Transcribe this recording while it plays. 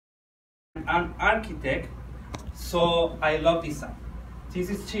an architect, so I love design. This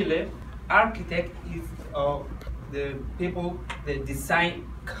is Chile. Architect is the people that design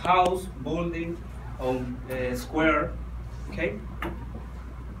house, building, square. Okay.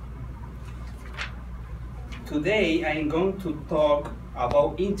 Today I am going to talk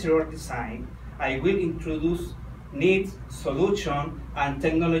about interior design. I will introduce needs, solution, and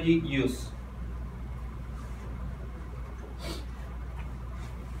technology use.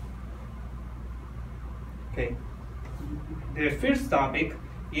 Okay. The first topic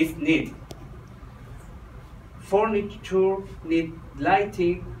is need. Furniture need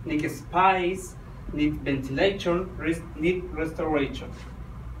lighting, need space, need ventilation, need restoration.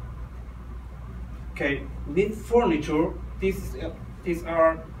 Okay, need furniture. These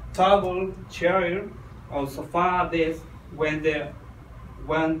are table, chair, or sofa, desk. When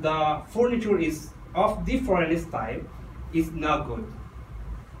the furniture is of different style, it's not good.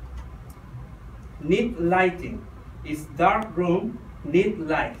 Need lighting. Is dark room, need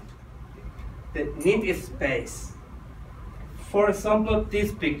light. The need space. For example,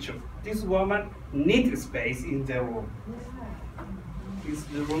 this picture. This woman needs space in the room. Is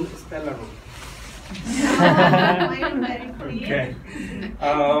the room stellar room? Okay.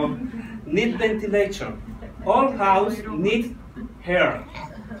 Need ventilation. All house need air.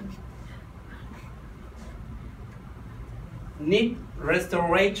 Need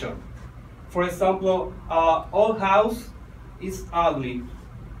restoration. For example, all house is ugly.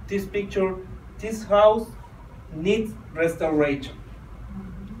 This picture, this house needs restoration.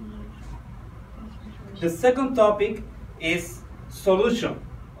 The second topic is solution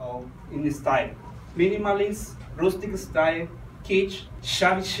in style. Minimalist, rustic style, kitsch,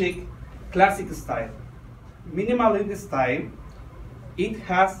 shabby chic, classic style. Minimalist style, it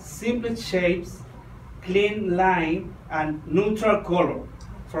has simple shapes, clean line, and neutral color.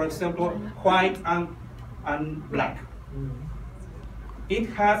 For example, white and black. It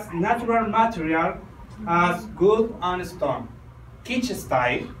has natural material as wood and stone. Kitsch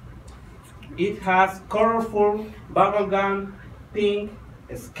style, it has colorful bubblegum, pink,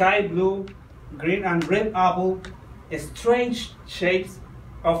 sky blue, green and red apple, strange shapes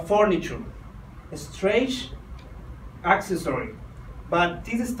of furniture, strange accessory. But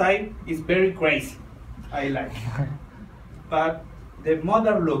this style is very crazy, I like. But the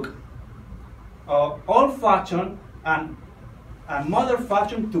modern look, old fashion and modern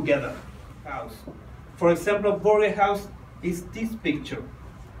fashion together house. For example, Burger House is this picture.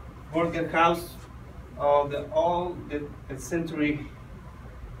 Burger House, the century,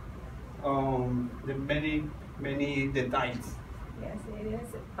 the many details. Yes, it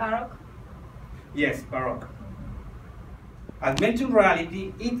is Baroque. Yes, Baroque. Augmented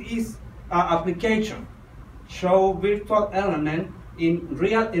reality, it is an application, show virtual element in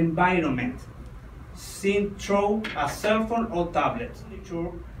real environment, seen through a cell phone or tablet,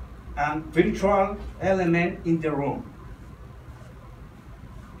 and virtual element in the room.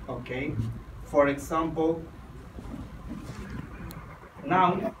 Okay, for example,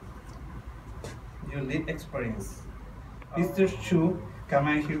 now you need experience. Mr. Chu, come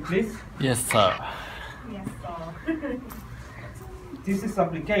in here, please. Yes, sir. Yes, sir. This is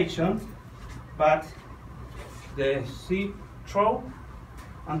application, but the see-through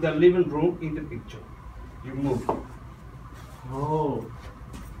and the living room in the picture. You move. Oh.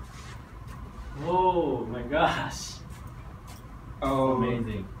 Oh my gosh.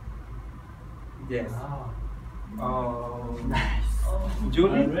 Amazing. Yes. Wow. Nice.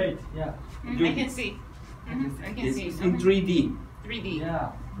 Julie? Great. Yeah. I can see. I can see. It's in 3D. 3D.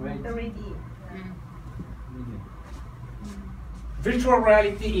 Yeah. Great. 3D. Virtual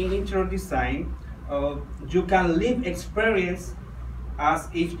reality in interior design, you can live experience as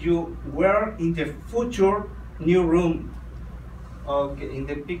if you were in the future new room. In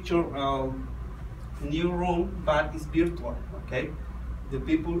the picture, new room, but it's virtual. Okay, the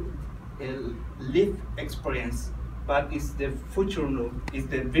people live experience, but it's the future room, it's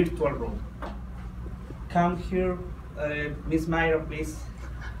the virtual room. Come here, Miss Myra, please.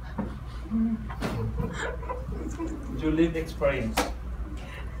 You live experience.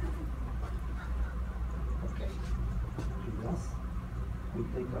 Okay. Yes. We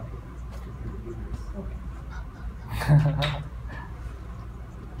take okay.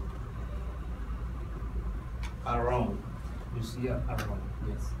 Around. You see around.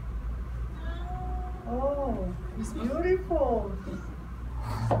 Yes. Oh, it's beautiful.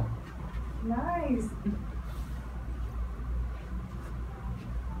 Nice.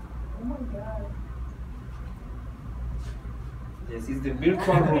 Oh my God. Yes, it's the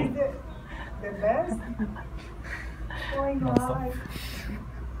virtual room. The best? Oh my God.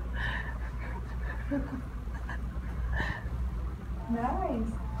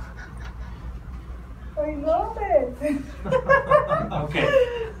 Nice. I love it. Okay.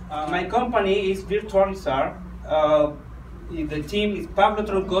 My company is Virtualizar. The team is Pablo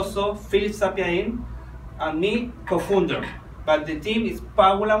Troncoso, Philip Sapiain, and me, co-founder. But the team is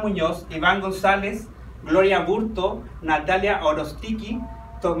Paula Muñoz, Ivan González, Gloria Burto, Natalia Orostiki,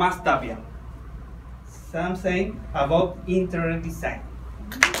 Tomás Tapia. Something about interior design.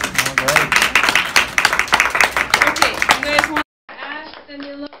 Okay, you guys want to ask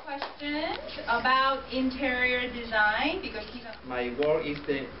Danilo questions about interior design because he's a My work is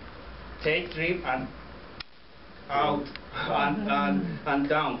the take trip and out and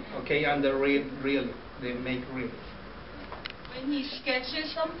down, okay, and the real, they make real. when he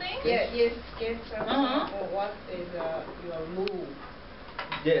sketches something. Yeah, yes, sketch Uh-huh. what is your move.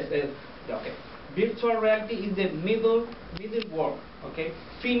 Yes, okay. Virtual reality is the middle work, okay.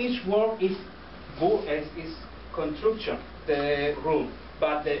 Finished work is construction, the room,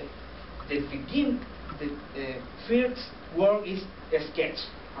 but the first work is a sketch,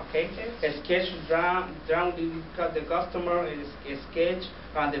 okay. A sketch drawn the customer is a sketch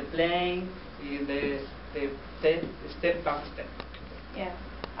and the plane is the step by step. Yeah,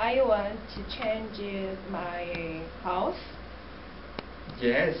 I want to change my house.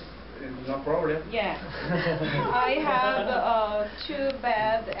 Yes, no problem. Yeah, I have 2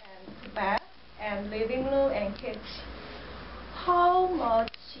 bed and bath and living room and kitchen. How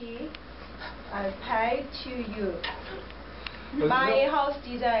much I pay to you? My house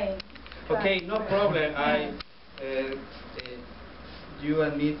design. Okay, no problem. You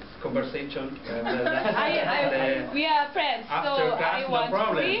and me conversation. We are friends, so After class, I no want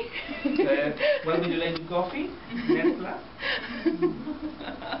problem. free. When would you like coffee? Next class?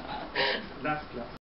 Last class.